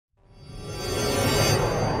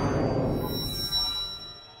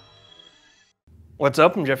What's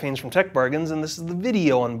up? I'm Jeff Haynes from Tech Bargains, and this is the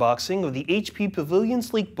video unboxing of the HP Pavilion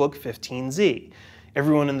Sleekbook 15z.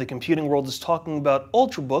 Everyone in the computing world is talking about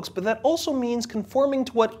ultrabooks, but that also means conforming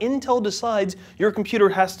to what Intel decides your computer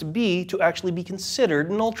has to be to actually be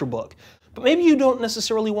considered an ultrabook. But maybe you don't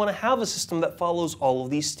necessarily want to have a system that follows all of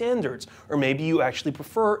these standards, or maybe you actually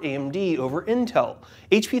prefer AMD over Intel.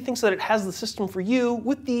 HP thinks that it has the system for you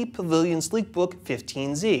with the Pavilion Sleekbook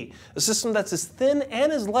 15z, a system that's as thin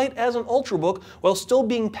and as light as an ultrabook while still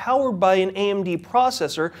being powered by an AMD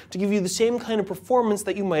processor to give you the same kind of performance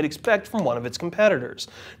that you might expect from one of its competitors.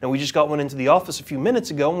 Now, we just got one into the office a few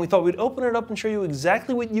minutes ago, and we thought we'd open it up and show you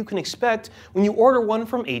exactly what you can expect when you order one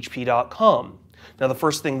from HP.com. Now, the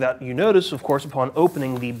first thing that you notice, of course, upon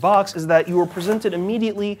opening the box is that you are presented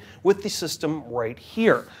immediately with the system right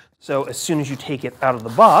here. So as soon as you take it out of the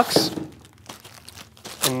box,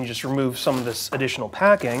 and you just remove some of this additional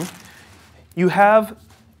packing, you have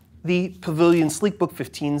the Pavilion Sleekbook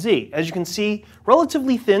 15z. As you can see,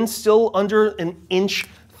 relatively thin, still under an inch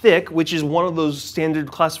thick, which is one of those standard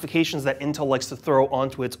classifications that Intel likes to throw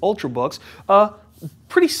onto its ultrabooks.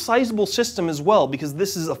 Pretty sizable system as well, because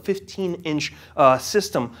this is a 15-inch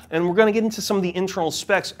system, and we're going to get into some of the internal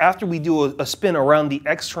specs after we do a spin around the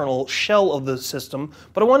external shell of the system,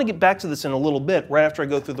 but I want to get back to this in a little bit right after I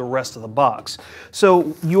go through the rest of the box.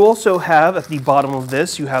 So you also have at the bottom of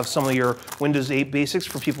this, you have some of your Windows 8 basics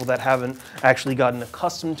for people that haven't actually gotten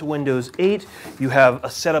accustomed to Windows 8. You have a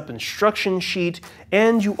setup instruction sheet,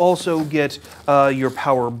 and you also get your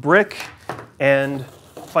power brick and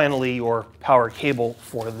finally your power cable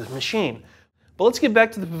for the machine. But let's get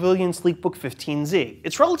back to the Pavilion Sleekbook 15z.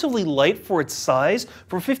 It's relatively light for its size.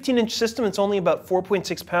 For a 15-inch system, it's only about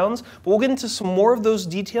 4.6 pounds, but we'll get into some more of those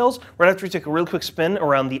details right after we take a real quick spin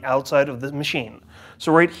around the outside of the machine.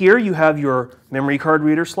 So right here you have your memory card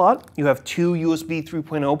reader slot, you have two USB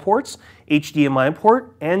 3.0 ports, HDMI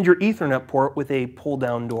port, and your Ethernet port with a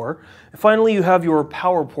pull-down door. And finally, you have your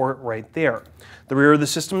power port right there. The rear of the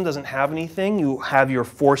system doesn't have anything. You have your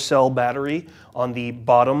 4-cell battery on the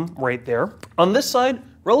bottom right there. On this side,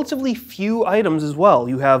 relatively few items as well.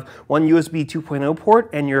 You have one USB 2.0 port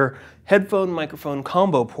and your headphone microphone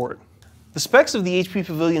combo port. The specs of the HP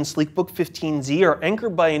Pavilion Sleekbook 15z are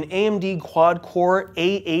anchored by an AMD Quad Core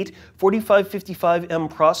A8-4555M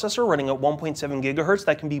processor running at 1.7 GHz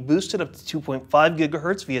that can be boosted up to 2.5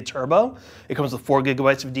 GHz via turbo. It comes with 4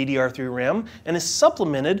 GB of DDR3 RAM and is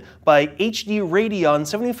supplemented by HD Radeon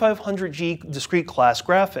 7500G Discrete Class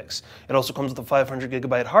Graphics. It also comes with a 500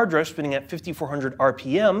 GB hard drive spinning at 5400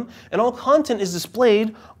 RPM, and all content is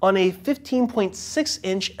displayed on a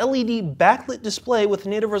 15.6-inch LED backlit display with a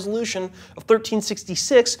native resolution of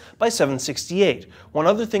 1366 by 768. One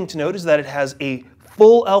other thing to note is that it has a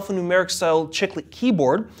full alphanumeric style chiclet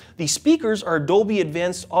keyboard. The speakers are Dolby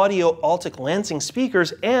Advanced Audio Altic Lansing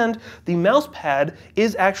speakers, and the mouse pad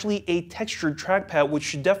is actually a textured trackpad, which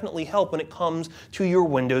should definitely help when it comes to your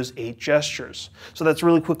Windows 8 gestures. So that's a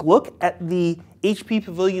really quick look at the HP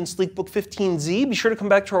Pavilion Sleekbook 15z. Be sure to come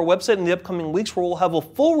back to our website in the upcoming weeks where we'll have a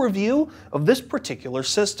full review of this particular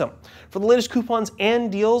system. For the latest coupons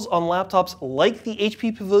and deals on laptops like the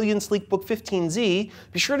HP Pavilion Sleekbook 15z,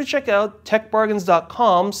 be sure to check out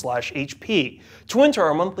techbargains.com/HP. To enter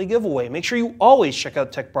our monthly giveaway, make sure you always check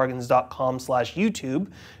out techbargains.com/YouTube,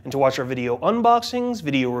 and to watch our video unboxings,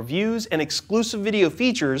 video reviews, and exclusive video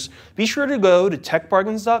features, be sure to go to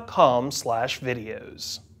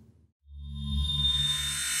techbargains.com/videos.